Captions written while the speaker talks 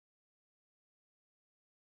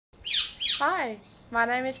Hi, my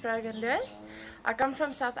name is Brogan. I come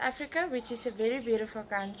from South Africa, which is a very beautiful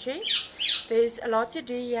country. There's a lot to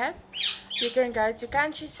do here. You can go to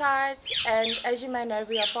countrysides, and as you may know,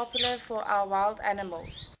 we are popular for our wild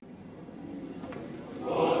animals.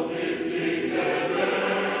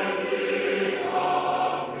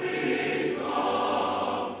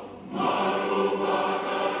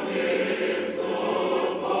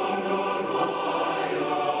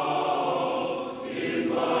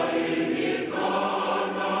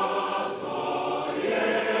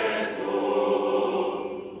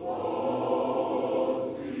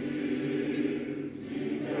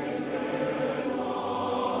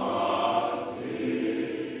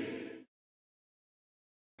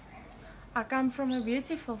 I come from a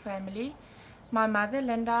beautiful family. My mother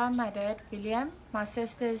Linda, my dad William, my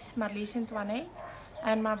sisters Marlies and Toinette,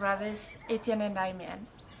 and my brothers Etienne and Damien.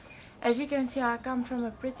 As you can see, I come from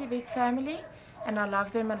a pretty big family and I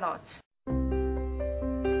love them a lot.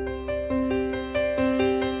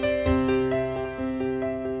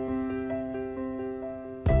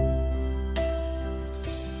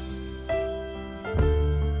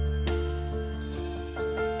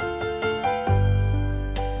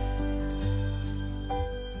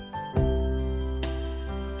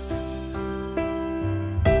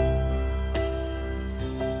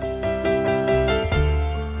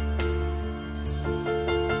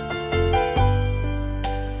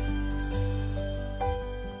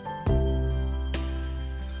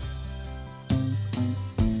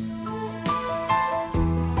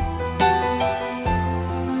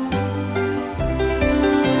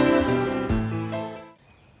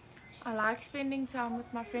 I like spending time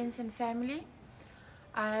with my friends and family.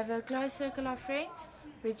 I have a close circle of friends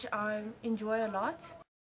which I enjoy a lot.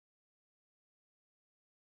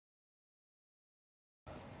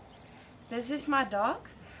 This is my dog.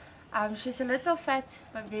 She's a little fat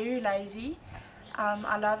but very lazy.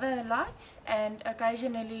 I love her a lot, and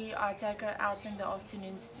occasionally I take her out in the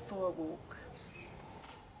afternoons for a walk.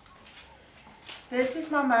 This is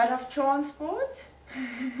my mode of transport.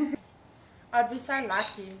 I'd be so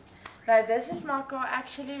lucky. Now this is my car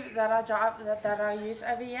actually that I drive, that I use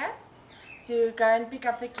over here to go and pick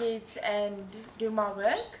up the kids and do my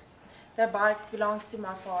work. The bike belongs to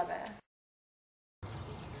my father.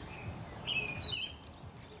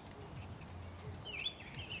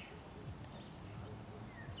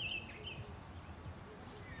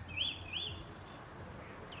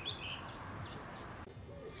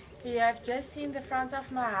 You have just seen the front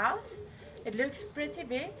of my house. It looks pretty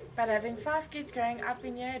big, but having 5 kids growing up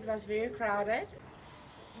in here, it was very crowded.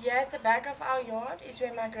 Here at the back of our yard is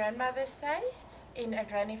where my grandmother stays, in a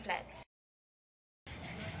granny flat.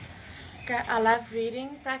 Okay, I love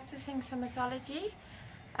reading, practicing cinematology,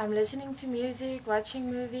 listening to music, watching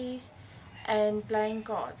movies, and playing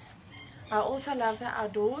cards. I also love the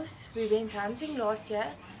outdoors. We went hunting last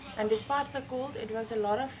year, and despite the cold, it was a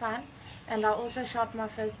lot of fun, and I also shot my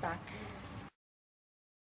first buck.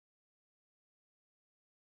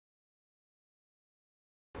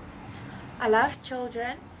 I love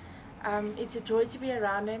children. It's a joy to be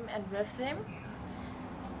around them and with them.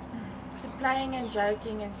 So playing and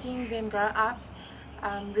joking and seeing them grow up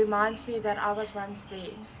reminds me that I was once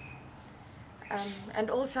there. And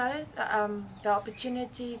also the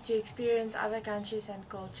opportunity to experience other countries and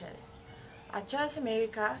cultures. I chose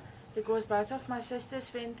America because both of my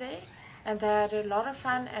sisters went there and they had a lot of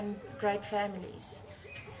fun and great families.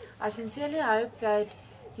 I sincerely hope that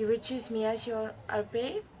you would choose me as your au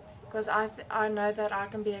pair, because I know that I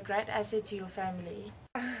can be a great asset to your family.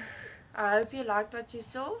 I hope you liked what you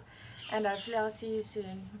saw, and hopefully I'll see you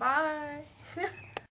soon. Bye!